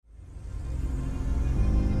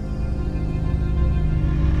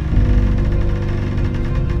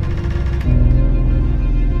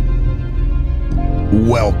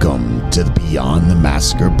Welcome to the Beyond the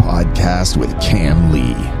Massacre podcast with Cam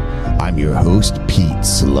Lee. I'm your host, Pete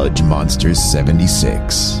Sludge Monster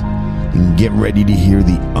 76. And get ready to hear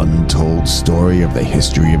the untold story of the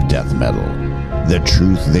history of death metal. The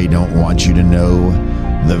truth they don't want you to know,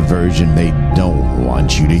 the version they don't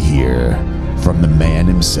want you to hear. From the man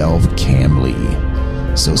himself, Cam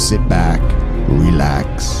Lee. So sit back,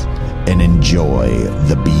 relax, and enjoy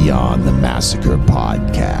the Beyond the Massacre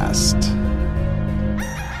podcast.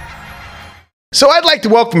 So I'd like to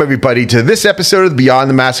welcome everybody to this episode of the Beyond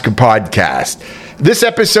the Massacre podcast. This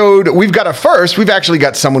episode, we've got a first. We've actually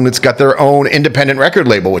got someone that's got their own independent record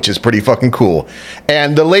label, which is pretty fucking cool.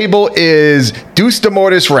 And the label is Deuce de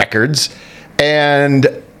Mortuus Records.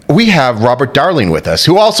 And we have Robert Darling with us,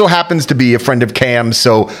 who also happens to be a friend of Cam's.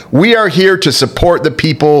 So we are here to support the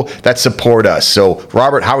people that support us. So,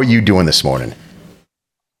 Robert, how are you doing this morning?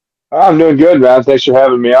 I'm doing good, man. Thanks for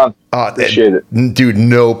having me on. Appreciate it. Dude,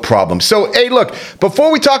 no problem. So, hey, look,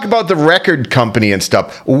 before we talk about the record company and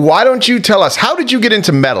stuff, why don't you tell us, how did you get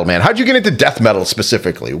into metal, man? How did you get into death metal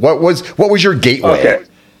specifically? What was your gateway? Okay.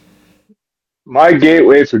 My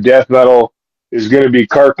gateway for death metal is going to be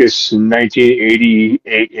Carcass in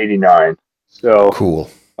 1988, 89. So, cool.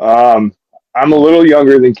 I'm a little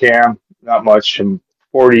younger than Cam, not much. I'm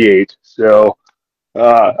 48. So,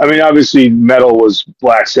 obviously metal was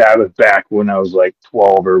Black Sabbath back when I was like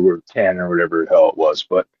 12 or 10 or whatever the hell it was,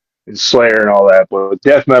 but it's Slayer and all that. But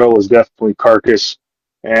death metal was definitely Carcass.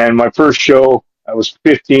 And my first show, I was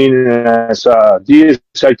 15 and I saw Divus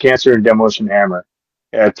Had Cancer and Demolition Hammer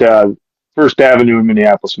at First Avenue in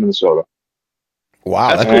Minneapolis, Minnesota.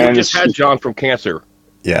 Wow, that's cool. We just had John from Cancer.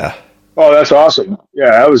 Yeah. Oh, that's awesome.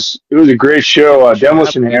 Yeah, it was a great show.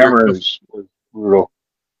 Demolition Hammer was brutal.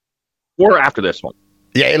 Or after this one.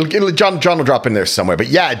 Yeah, John will drop in there somewhere. But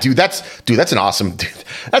yeah, that's an awesome,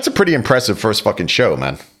 that's a pretty impressive first fucking show,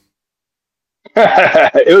 man.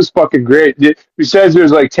 It was fucking great. Besides,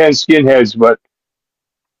 there's like 10 skinheads, but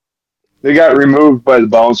they got removed by the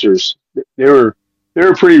bouncers. They were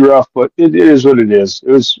pretty rough, but it is what it is.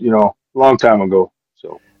 It was, a long time ago.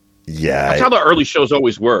 So yeah, that's how the early shows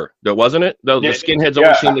always were, though, wasn't it? The skinheads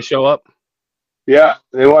always seemed to show up. Yeah,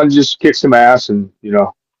 they wanted to just kick some ass, and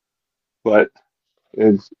but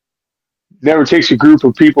it never takes a group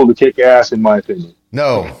of people to kick ass, in my opinion.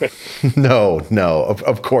 No,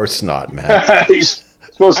 of course not, man. He's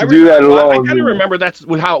supposed to do that alone. I kind of remember that's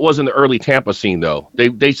how it was in the early Tampa scene, though.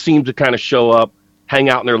 They seemed to kind of show up, hang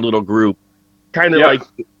out in their little group, kind of like,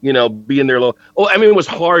 be in their little... Oh, I mean, it was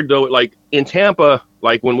hard, though. Like, in Tampa,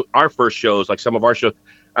 like, when our first shows, like some of our shows,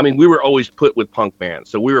 I mean, we were always put with punk bands.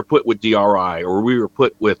 So we were put with DRI, or we were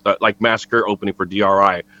put with, like, Massacre opening for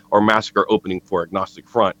DRI, or Massacre opening for Agnostic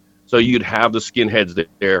Front. So you'd have the skinheads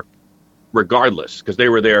there regardless, because they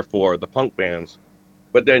were there for the punk bands.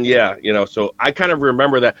 But then, so I kind of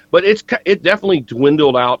remember that. But it definitely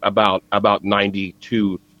dwindled out about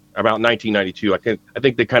 92, about 1992. I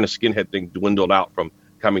think the kind of skinhead thing dwindled out from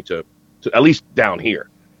coming to at least down here.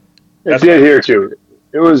 It did here too.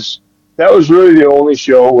 That was really the only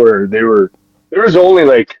show where there was only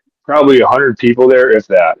like probably 100 people there, if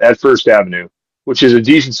that, at First Avenue, which is a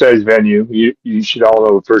decent sized venue. You should all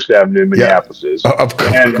know what First Avenue in Minneapolis is. Of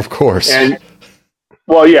course. And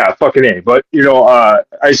well, yeah, fucking A. But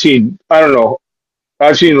I've seen a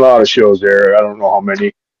lot of shows there. I don't know how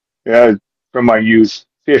many. Yeah, from my youth,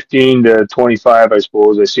 15 to 25, I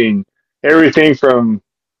suppose. I've seen everything from,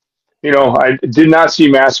 I did not see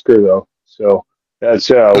Massacre though, so that's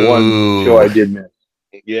one show I did miss.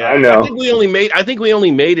 Yeah, I know. I think we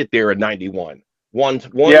only made it there in 91. One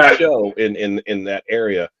show in that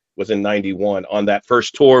area was in 91 on that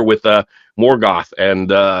first tour with Morgoth and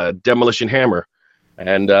Demolition Hammer.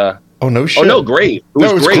 And no shit. Oh no, Grave.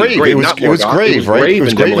 It was Grave. It was Grave, right? Grave it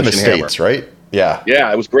was in Grave in the Demolition States, right? Yeah.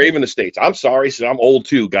 Yeah, it was Grave in the States. I'm sorry, so I'm old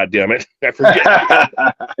too, God damn it. I forget.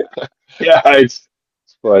 Yeah, it's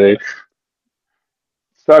funny.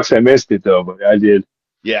 Sucks I missed it though, but I did.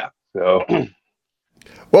 Yeah. So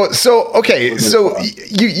well, so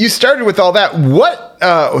you started with all that.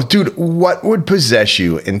 What would possess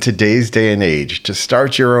you in today's day and age to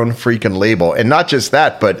start your own freaking label? And not just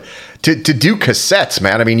that, but to do cassettes,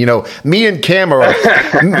 man. I mean, me and Cam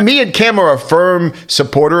are a firm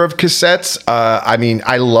supporter of cassettes.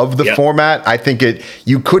 I love the format. I think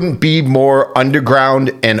you couldn't be more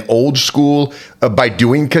underground and old school by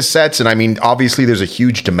doing cassettes. And I mean, obviously there's a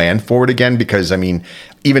huge demand for it again, because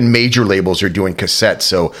even major labels are doing cassettes.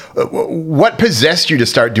 So what possessed you to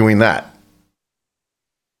start doing that?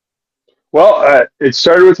 Well, it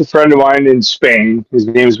started with a friend of mine in Spain. His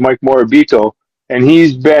name is Mike Morabito, and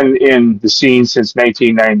he's been in the scene since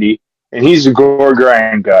 1990. and he's a gore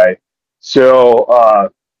grind guy. So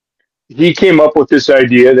he came up with this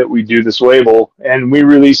idea that we do this label, and we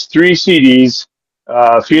released 3 CDs: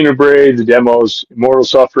 Funebrae, the demos, Immortal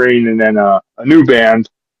Suffering, and then a new band,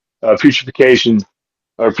 Putrefaction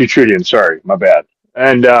or Putridium. Sorry, my bad.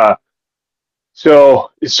 And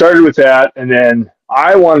so it started with that, and then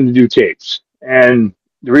I wanted to do tapes. And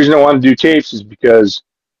the reason I wanted to do tapes is because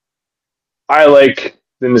I like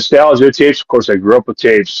the nostalgia of tapes. Of course, I grew up with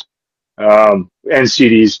tapes, and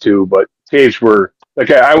CDs too, but tapes were like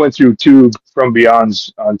I went through 2 From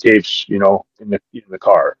Beyonds on tapes, in the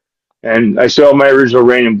car, and I still have my original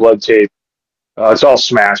Rain and Blood tape. It's all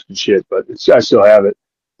smashed and shit, but I still have it.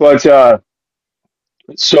 But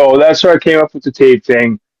so that's how I came up with the tape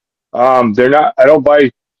thing. They're not. I don't buy.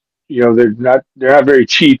 They're not very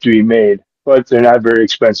cheap to be made, but they're not very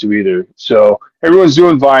expensive either. So everyone's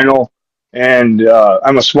doing vinyl, and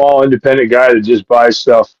I'm a small independent guy that just buys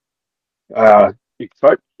stuff.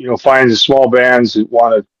 Finds the small bands that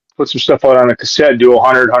want to put some stuff out on a cassette, do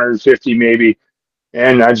 100, 150 maybe,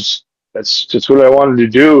 and that's just what I wanted to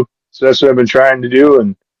do. So that's what I've been trying to do,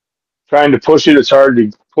 and trying to push it. It's hard to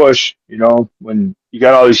push, when you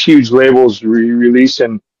got all these huge labels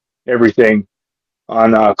releasing everything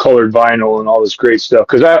on colored vinyl and all this great stuff.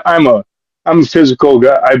 Because I'm a physical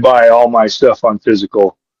guy. I buy all my stuff on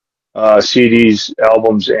physical CDs,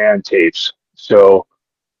 albums, and tapes. So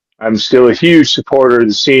I'm still a huge supporter of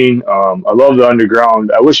the scene. I love the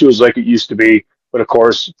underground. I wish it was like it used to be, but of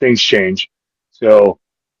course things change. So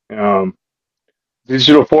um,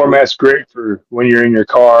 digital format's great for when you're in your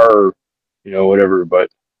car or whatever. But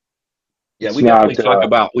yeah, we definitely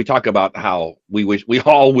talk about how we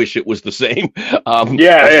all wish it was the same.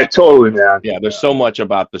 Yeah, totally, man. Yeah, there's so much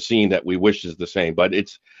about the scene that we wish is the same, but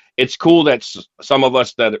it's cool that some of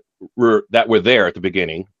us that were there at the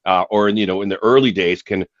beginning, or in the early days,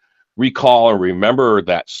 can recall and remember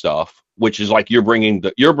that stuff, which is like you're bringing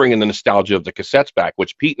the nostalgia of the cassettes back,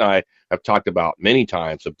 which Pete and I have talked about many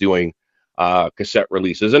times, of doing cassette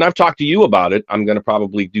releases, and I've talked to you about it. I'm going to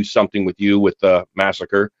probably do something with you with the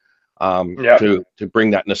Massacre, to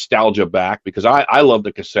bring that nostalgia back, because I love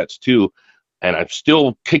the cassettes too, and I'm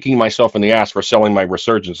still kicking myself in the ass for selling my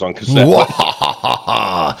Resurgence on cassette.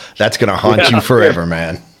 That's going to haunt you forever,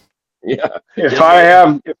 man. Yeah. If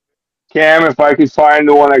I could find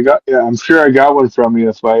the one I got, I'm sure I got one from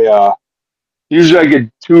you. Usually I get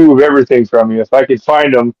 2 of everything from you. If I could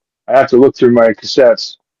find them, I have to look through my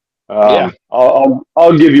cassettes.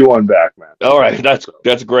 I'll give you one back, man. All right,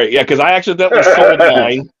 that's great. Yeah, because I accidentally sold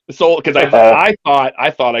mine. Because I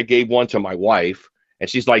thought I gave one to my wife, and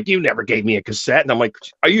she's like, "You never gave me a cassette," and I'm like,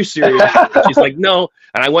 "Are you serious?" And she's like, "No,"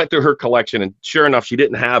 and I went through her collection, and sure enough, she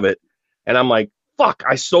didn't have it, and I'm like, "Fuck!"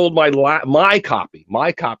 I sold my copy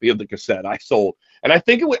of the cassette. I sold, and I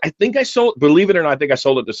think I sold. Believe it or not, I think I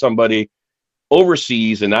sold it to somebody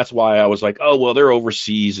overseas, and that's why I was like, "Oh well, they're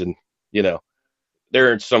overseas, and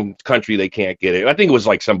they're in some country they can't get it." I think it was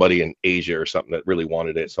like somebody in Asia or something that really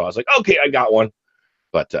wanted it, so I was like, "Okay, I got one."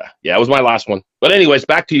 But yeah, it was my last one. But anyways,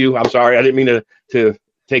 back to you. I'm sorry, I didn't mean to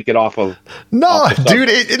take it off of. No,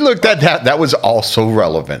 dude. Look, that was also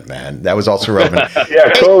relevant, man. That was also relevant. Yeah,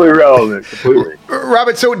 totally relevant. Completely.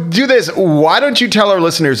 Robert, so do this. Why don't you tell our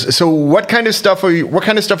listeners? So, what kind of stuff are you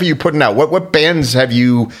putting out? What bands have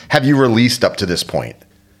you released up to this point?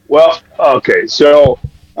 Well, okay, so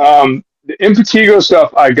the Impetigo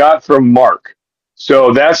stuff I got from Mark.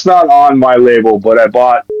 So that's not on my label, but I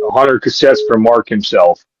bought 100 cassettes from Mark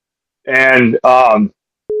himself. And so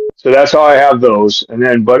that's how I have those. And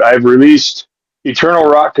then, but I've released Eternal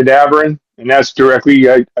Rock Cadaverin, and that's directly,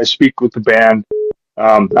 I speak with the band.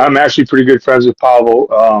 I'm actually pretty good friends with Pavel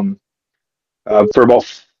for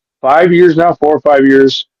about 5 years now, 4 or 5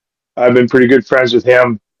 years. I've been pretty good friends with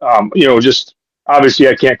him. Just obviously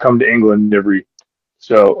I can't come to England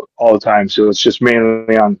all the time. So it's just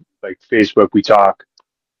mainly on like Facebook we talk.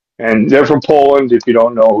 And they're from Poland, if you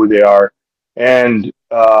don't know who they are. And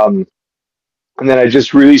then I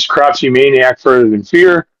just released Cropsy Maniac, Further Than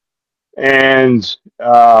Fear. And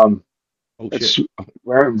it's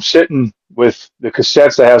where I'm sitting with the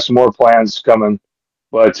cassettes. I have some more plans coming.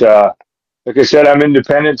 But like I said, I'm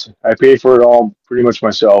independent. I pay for it all pretty much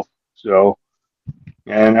myself. So,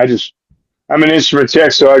 and I'm an instrument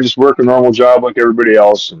tech, so I just work a normal job like everybody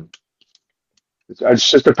else. And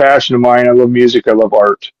it's just a passion of mine. I love music. I love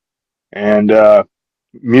art. And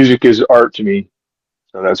music is art to me.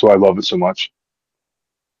 So that's why I love it so much.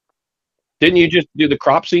 Didn't you just do the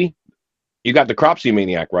Cropsy? You got the Cropsy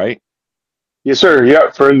Maniac, right? Yes, sir.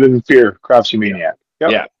 Yeah, Further Than Fear, Cropsy Maniac.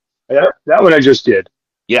 Yep. Yeah, that one I just did.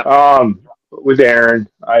 Yeah. With Aaron,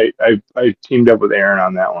 I teamed up with Aaron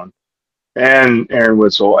on that one. and Aaron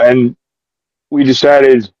Witzel, and we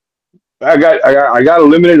decided I got a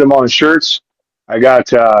limited amount of shirts. I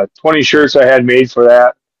got 20 shirts I had made for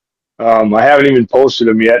that. I haven't even posted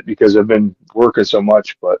them yet because I've been working so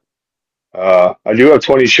much, but I do have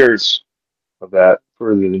 20 shirts of that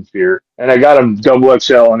Further Than Fear, and I got them double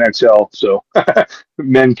XL and XL, so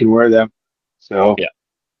men can wear them. So yeah,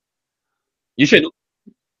 you should.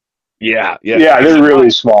 Yeah, yeah, they're really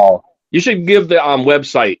small. You should give the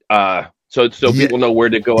website so people know where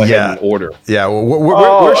to go ahead and order. Yeah,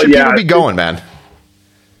 where should people be going, man?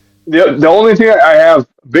 The only thing I have,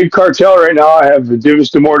 Big Cartel right now, I have the Divus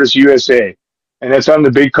de Mortuus USA, and that's on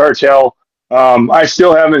the Big Cartel. I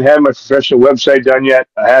still haven't had my professional website done yet.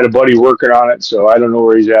 I had a buddy working on it, so I don't know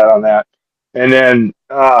where he's at on that. And then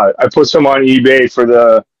I put some on eBay for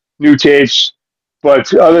the new tapes.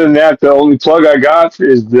 But other than that, the only plug I got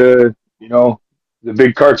is the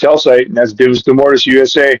Big Cartel site, and that's Divus de Mortuus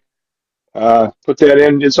USA. Put that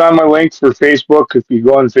in. It's on my link for Facebook. If you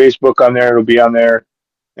go on Facebook on there, it'll be on there.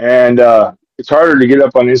 And it's harder to get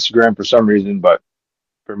up on Instagram for some reason, but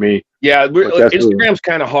for me, yeah, Instagram's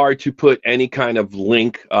kind of hard to put any kind of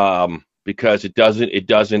link because it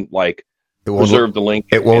doesn't like preserve the link.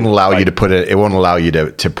 It won't allow you to put it. It won't allow you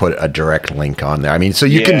to put a direct link on there. I mean, so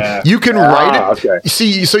you can write it. Okay.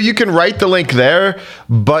 See, so you can write the link there,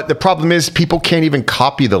 but the problem is people can't even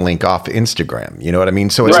copy the link off Instagram. You know what I mean?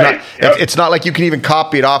 So it's it's not like you can even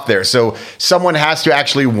copy it off there. So someone has to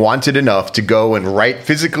actually want it enough to go and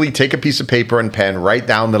physically take a piece of paper and pen, write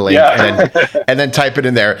down the link, and then type it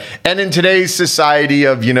in there. And in today's society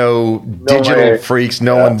of digital freaks,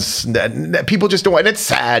 people just don't. And it's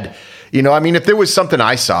sad. I mean, if there was something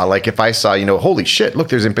I saw, like if I saw, holy shit, look,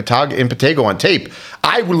 there's Impetigo on tape.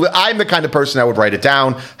 I'm the kind of person that would write it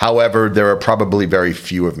down. However, there are probably very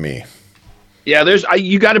few of me. Yeah,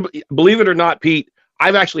 you got to believe it or not, Pete.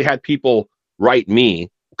 I've actually had people write me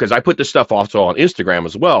because I put this stuff also on Instagram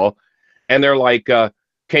as well. And they're like,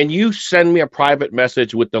 can you send me a private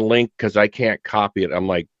message with the link? Because I can't copy it. I'm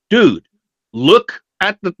like, dude, look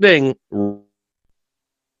at the thing.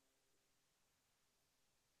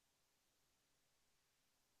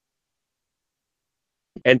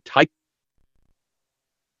 And type,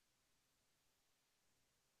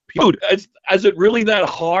 dude, is it really that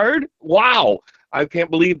hard? Wow, I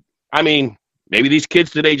can't believe. I mean, maybe these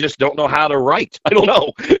kids today just don't know how to write. I don't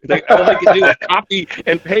know. All they can do is copy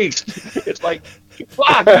and paste. It's like,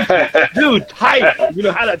 fuck, dude, type. You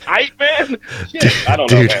know how to type, man? Shit, I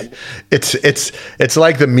don't know, man. It's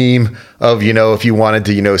like the meme of, if you wanted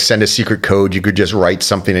to, send a secret code, you could just write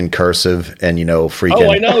something in cursive and, freaking.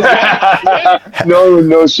 Oh, I know. Yeah.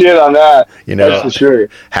 No shit on that. That's for sure.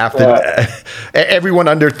 Everyone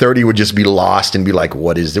under 30 would just be lost and be like,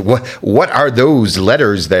 what is it? What are those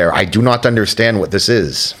letters there? I do not understand what this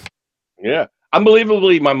is. Yeah.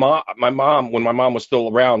 Unbelievably, my mom, when my mom was still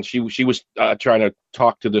around, she was trying to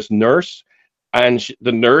talk to this nurse, and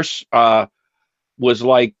the nurse was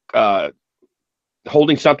like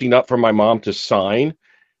holding something up for my mom to sign,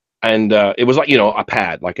 and it was like a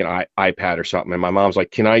pad, like an iPad or something. And my mom's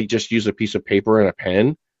like, "Can I just use a piece of paper and a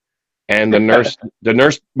pen?" And the nurse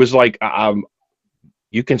was like,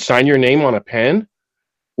 "You can sign your name on a pen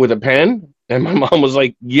with a pen." And my mom was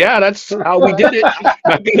like, "Yeah, that's how we did it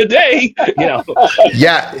back in the day."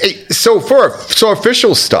 Yeah. So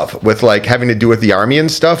official stuff with like having to do with the army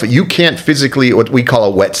and stuff, you can't physically, what we call a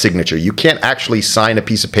wet signature. You can't actually sign a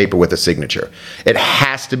piece of paper with a signature. It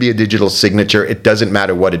has to be a digital signature. It doesn't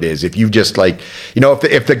matter what it is. If you just like,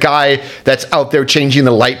 if the guy that's out there changing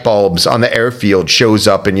the light bulbs on the airfield shows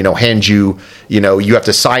up and, hands you, you have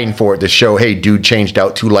to sign for it to show, hey, dude changed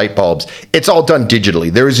out 2 light bulbs. It's all done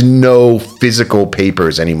digitally. There is no physical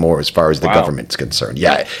papers anymore as far as the government's concerned.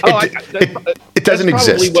 Yeah, it doesn't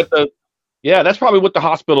exist. That's probably what the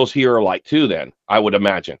hospitals here are like too. Then I would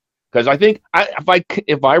imagine, because I think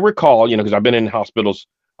if I recall, because I've been in hospitals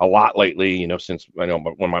a lot lately, since when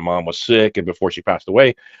my mom was sick and before she passed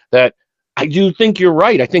away, that I do think you're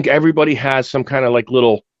right. I think everybody has some kind of like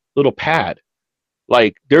little pad.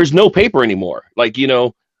 Like there's no paper anymore. Like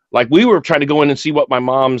like we were trying to go in and see what my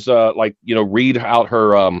mom's read out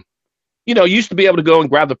her you used to be able to go and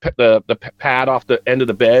grab the pad off the end of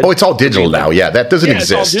the bed. Oh, it's all digital now. Yeah, that doesn't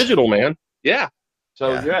exist. It's all digital, man. Yeah.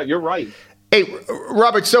 So yeah, you're right. Hey,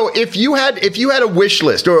 Robert. So if you had a wish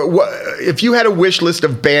list, or if you had a wish list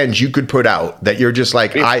of bands you could put out that you're just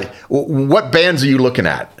like, what bands are you looking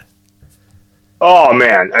at? Oh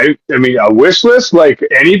man, I mean a wish list like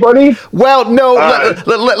anybody? Well, no.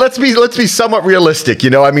 Let's be somewhat realistic.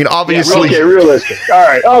 I mean, obviously. Yeah, okay, realistic. All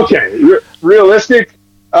right. Okay, realistic.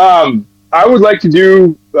 I would like to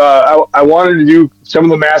do I wanted to do some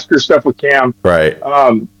of the massacre stuff with Cam. Right.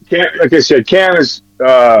 Cam, like I said, Cam is,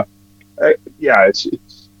 yeah, it's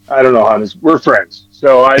I don't know how this. We're friends,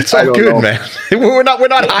 so It's I all don't good, know. man. We're not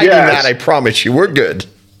hiding that. I promise you, we're good.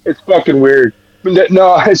 It's fucking weird.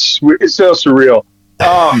 No, it's so surreal.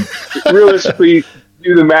 Realistically,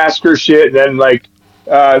 do the massacre shit, and then like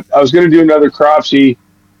I was gonna do another cropsy,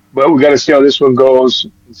 but we got to see how this one goes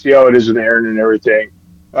and see how it is with Aaron and everything.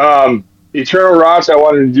 Eternal Rots, I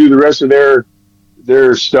wanted to do the rest of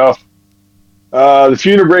their stuff. The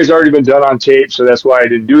Funebray's already been done on tape, so that's why I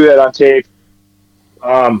didn't do that on tape.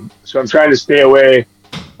 So I'm trying to stay away.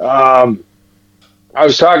 I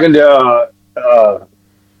was talking to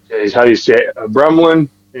how do you say it? Brumlin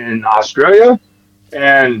in Australia,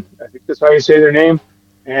 and I think that's how you say their name.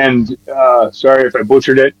 And sorry if I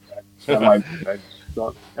butchered it. It's not my,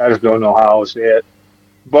 I just don't know how to say it.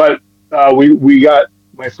 But we got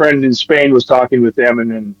my friend in Spain was talking with them, and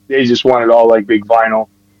then they just wanted all like big vinyl.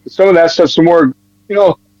 But some of that stuff, some more, you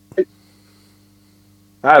know,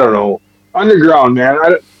 I don't know, underground, man.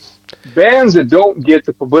 Bands that don't get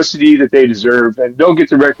the publicity that they deserve and don't get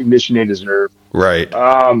the recognition they deserve. Right.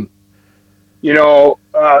 You know,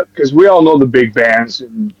 because we all know the big bands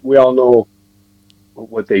and we all know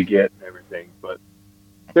what they get and everything, but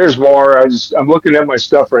there's more. I'm looking at my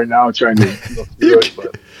stuff right now, trying to look through it.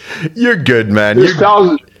 But you're good, man. There's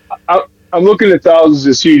thousands. I'm looking at thousands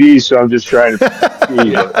of CDs, so I'm just trying to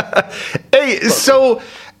see. Hey, so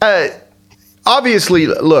obviously,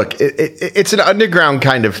 look, it's an underground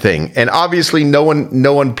kind of thing, and obviously, no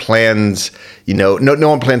one plans. You know, no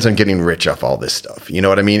one plans on getting rich off all this stuff. You know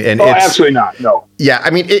what I mean? And it's absolutely not. No. Yeah,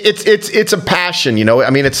 I mean, it's a passion. You know, I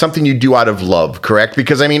mean, it's something you do out of love, correct?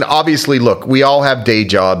 Because I mean, obviously, look, we all have day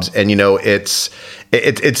jobs, and you know, it's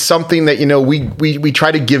something that, you know, we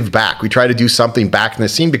try to give back. We try to do something back in the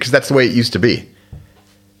scene because that's the way it used to be.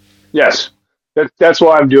 Yes, that's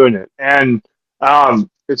why I'm doing it, and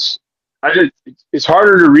it's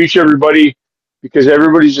harder to reach everybody because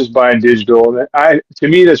everybody's just buying digital, and to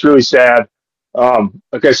me that's really sad.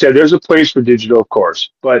 Like I said, there's a place for digital, of course,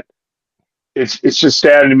 but it's just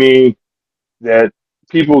sad to me that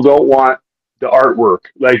people don't want the artwork.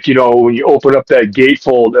 Like, you know, when you open up that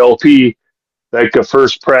gatefold LP, like a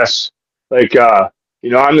first press, like, you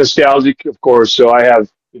know, I'm nostalgic, of course, so I have,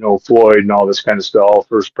 you know, Floyd and all this kind of stuff, all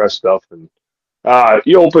first press stuff. And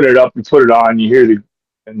you open it up and put it on, you hear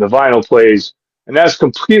and the vinyl plays, and that's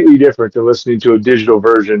completely different than listening to a digital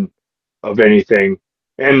version of anything.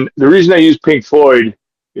 And the reason I use Pink Floyd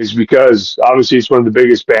is because obviously it's one of the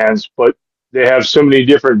biggest bands, but they have so many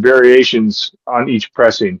different variations on each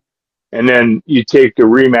pressing. And then you take a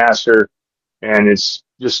remaster and it's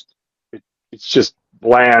just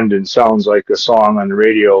bland and sounds like a song on the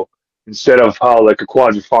radio instead of how like a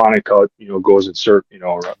quadraphonic, how it, you know, goes in cert, you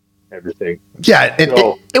know, everything. Yeah, and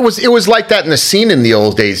so, it was like that in the scene in the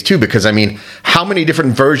old days too, because I mean, how many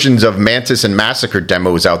different versions of Mantis and Massacre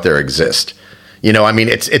demos out there exist? You know, I mean,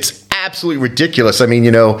 it's absolutely ridiculous. I mean, you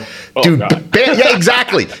know, yeah,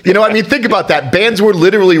 exactly. You know, I mean, think about that. Bands were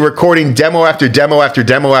literally recording demo after demo after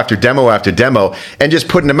demo after demo after demo and just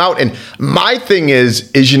putting them out. And my thing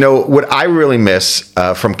is, you know, what I really miss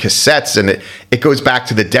from cassettes, and it goes back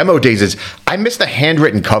to the demo days, is I miss the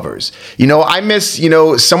handwritten covers. You know, I miss, you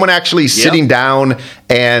know, someone actually sitting down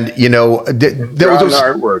and, you know, those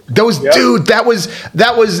artwork. Dude, that was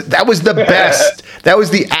the best. That was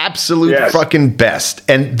the absolute fucking best.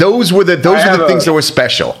 And those were the things that were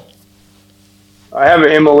special. I have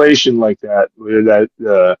an immolation like that, where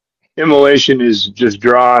that immolation is just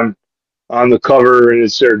drawn on the cover and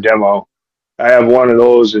it's their demo. I have one of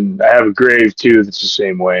those, and I have a grave too that's the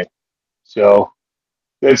same way. So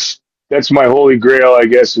that's my holy grail, I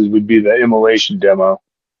guess, would be the immolation demo.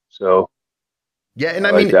 So yeah, and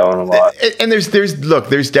I mean, that one a lot. And there's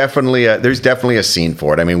definitely a scene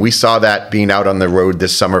for it. I mean, we saw that being out on the road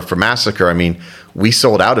this summer for Massacre. I mean, we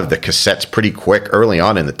sold out of the cassettes pretty quick early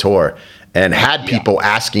on in the tour, and had people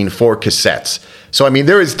asking for cassettes. So I mean,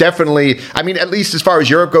 there is definitely, I mean, at least as far as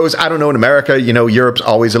Europe goes, I don't know in America, you know, Europe's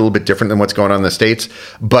always a little bit different than what's going on in the States.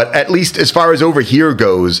 But at least as far as over here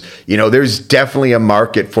goes, you know, there's definitely a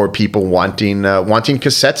market for people wanting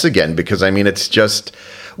cassettes again, because I mean, it's just,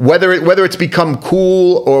 whether it's become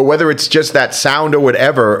cool or whether it's just that sound or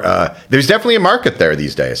whatever, there's definitely a market there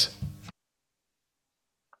these days.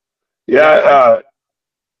 Yeah.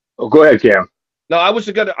 Go ahead, Cam. No, I was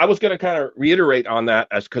gonna kind of reiterate on that,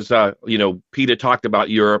 as because you know, Pete had talked about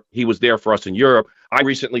Europe. He was there for us in Europe. I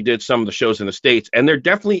recently did some of the shows in the States, and there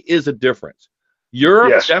definitely is a difference.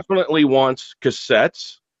 Europe definitely wants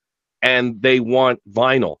cassettes, and they want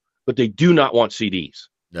vinyl, but they do not want CDs.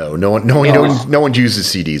 No one uses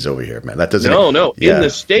CDs over here, man. That doesn't. No. Yeah. In the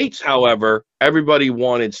States, however, everybody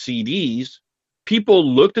wanted CDs. People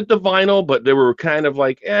looked at the vinyl, but they were kind of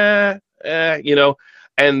like, you know.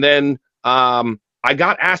 And then I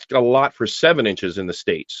got asked a lot for 7-inches in the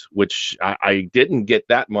States, which I didn't get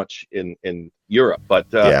that much in Europe. But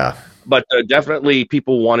definitely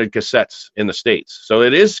people wanted cassettes in the States. So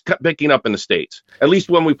it is picking up in the States. At least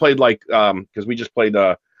when we played, like, because we just played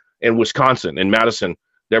in Wisconsin, in Madison.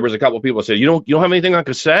 There was a couple of people that said, you don't have anything on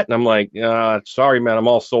cassette? And I'm like, sorry, man, I'm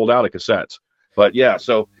all sold out of cassettes. But yeah,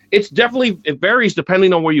 so it's definitely, it varies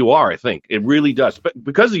depending on where you are, I think. It really does. But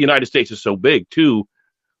because the United States is so big, too,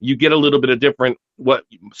 you get a little bit of different, what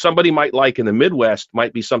somebody might like in the Midwest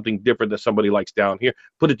might be something different that somebody likes down here.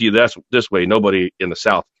 Put it to you this way, nobody in the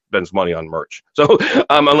South spends money on merch. So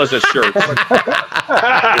unless it's shirts.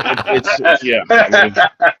 Yeah. I mean,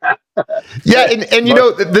 yeah, and you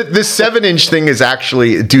know, the 7-inch thing is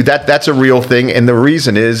actually, dude, that's a real thing. And the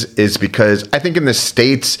reason is because I think in the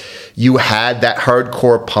States you had that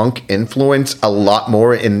hardcore punk influence a lot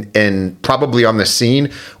more in probably on the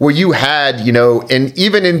scene, where you had, you know, and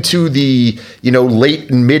even into the, you know, late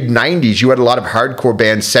and mid 90s, you had a lot of hardcore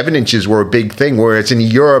bands. 7-inches were a big thing, whereas in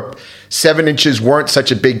Europe 7-inches weren't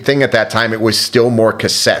such a big thing at that time. It was still more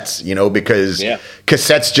cassettes, you know, because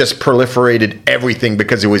cassettes just proliferated everything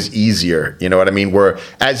because it was easier. You know what I mean? Where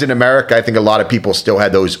as in America, I think a lot of people still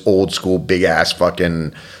had those old school big ass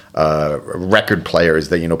fucking record players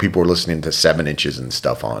that, you know, people were listening to 7-inches and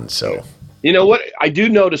stuff on. So, you know what? I do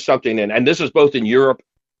notice something, and this is both in Europe.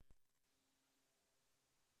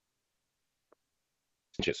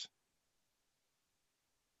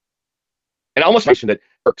 And I almost mentioned that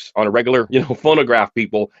works on a regular, you know, phonograph,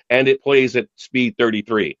 people, and it plays at speed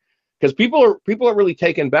 33. Because people are really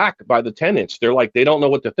taken back by the 10-inch. They're like, they don't know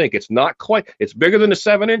what to think. It's not quite. It's bigger than a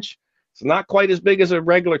 7-inch. It's not quite as big as a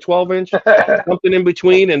regular 12-inch. Something in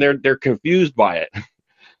between, and they're confused by it.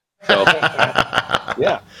 So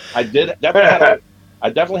yeah, I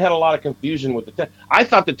definitely had a lot of confusion with the 10. I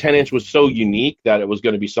thought the 10-inch was so unique that it was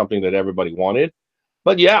going to be something that everybody wanted.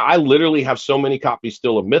 But yeah, I literally have so many copies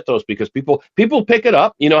still of Mythos because people pick it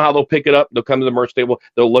up. You know how they'll pick it up, they'll come to the merch table,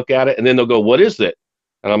 they'll look at it, and then they'll go, "What is it?"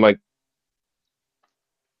 And I'm like,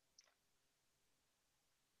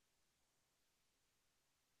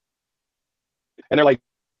 and they're like,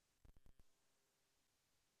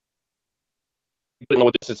 "You know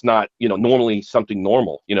what this? It's not, you know, normally something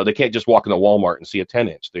normal. You know, they can't just walk in the Walmart and see a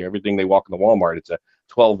 10-inch. Everything they walk in the Walmart, it's a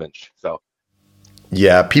 12-inch." So.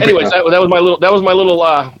 Yeah. People. Anyways, that was my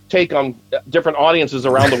little take on different audiences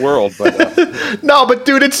around the world. But no, but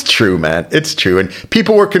dude, it's true, man. It's true, and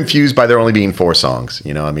people were confused by there only being 4 songs.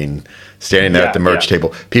 You know, I mean, standing there at the merch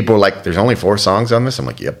table, people were like, "There's only 4 songs on this." I'm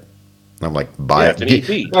like, "Yep." And I'm like, "Buy it."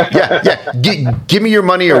 Give me your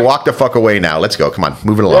money or walk the fuck away now. Let's go. Come on,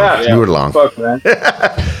 move it along. Move it along. Fuck, man.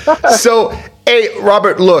 So. Hey,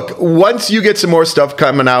 Robert, look, once you get some more stuff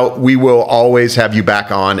coming out, we will always have you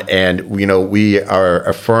back on. And, you know, we are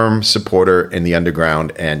a firm supporter in the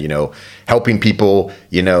underground and, you know, helping people,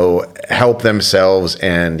 you know, help themselves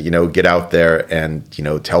and, you know, get out there and, you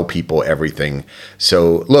know, tell people everything.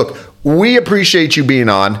 So, look, we appreciate you being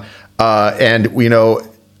on and, you know,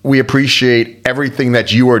 we appreciate everything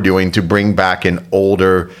that you are doing to bring back an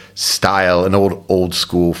older style, an old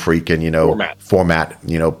school freaking, you know, format,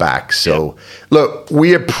 you know, back. So look,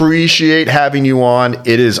 we appreciate having you on.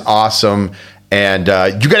 It is awesome. And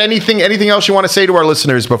you got anything else you want to say to our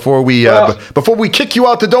listeners before we kick you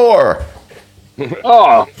out the door?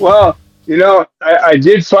 Oh, well, you know, I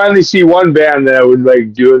did finally see one band that I would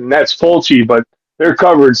like do it, and that's Fulci, but they're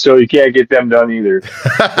covered, so you can't get them done either.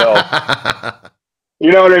 So.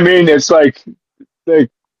 You know what I mean? It's like the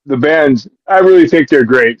bands. I really think they're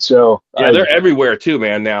great. So yeah, they're everywhere too,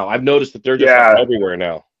 man. Now I've noticed that they're just everywhere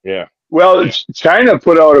now. Yeah. Well, China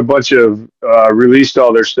put out a bunch of released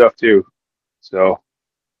all their stuff too. So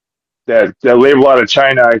that label out of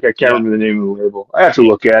China, I can't remember the name of the label. I have to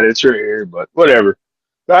look at it. It's right here, but whatever.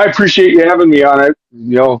 I appreciate you having me on it.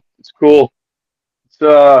 You know, it's cool. It's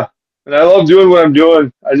and I love doing what I'm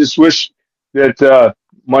doing. I just wish that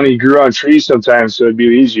money grew on trees sometimes, so it'd be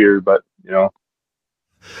easier. But you know,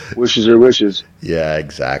 wishes are wishes. Yeah,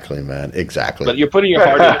 exactly, man. Exactly. But you're putting your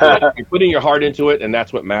heart into it. You're putting your heart into it, and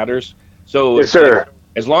that's what matters. So, yes, sir.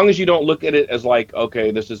 As long as you don't look at it as like,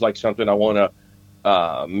 okay, this is like something I want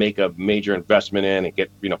to make a major investment in and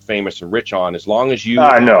get, you know, famous and rich on. As long as you,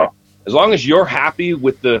 as long as you're happy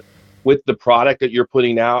with the product that you're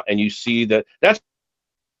putting out, and you see that's.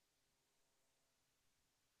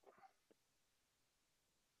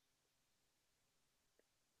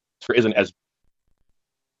 Isn't as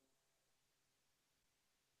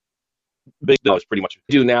big deal is pretty much what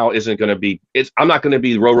I do now isn't going to be. I'm not going to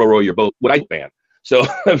be row your boat what I fan. So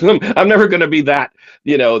I'm never going to be that,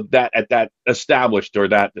 that established or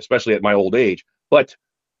that, especially at my old age. But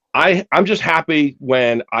I'm just happy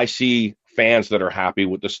when I see fans that are happy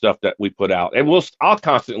with the stuff that we put out, and I'll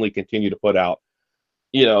constantly continue to put out,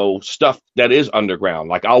 stuff that is underground.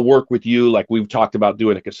 Like I'll work with you, like we've talked about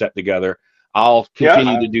doing a cassette together. I'll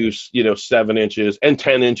continue to do, 7 inches and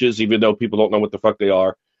 10 inches, even though people don't know what the fuck they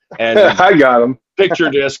are. And I got them. Picture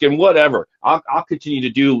disc and whatever. I'll continue to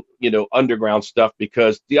do, underground stuff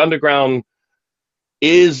because the underground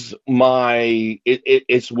is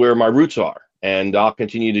it's where my roots are. And I'll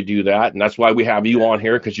continue to do that. And that's why we have you on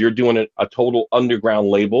here, because you're doing a total underground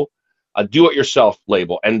label, a do-it-yourself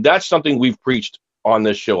label. And that's something we've preached on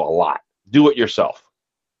this show a lot. Do it yourself.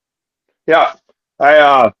 Yeah.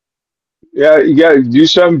 You got to do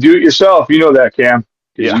something, do it yourself. You know that, Cam,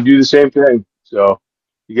 because you do the same thing. So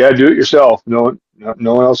you got to do it yourself. No one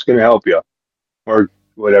else is going to help you or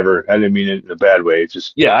whatever. I didn't mean it in a bad way. It's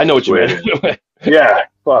just, I know what you meant. Yeah.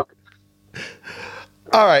 Fuck.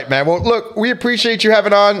 All right, man. Well, look, we appreciate you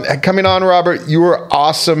coming on, Robert. You were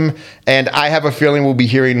awesome. And I have a feeling we'll be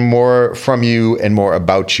hearing more from you and more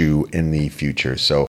about you in the future. So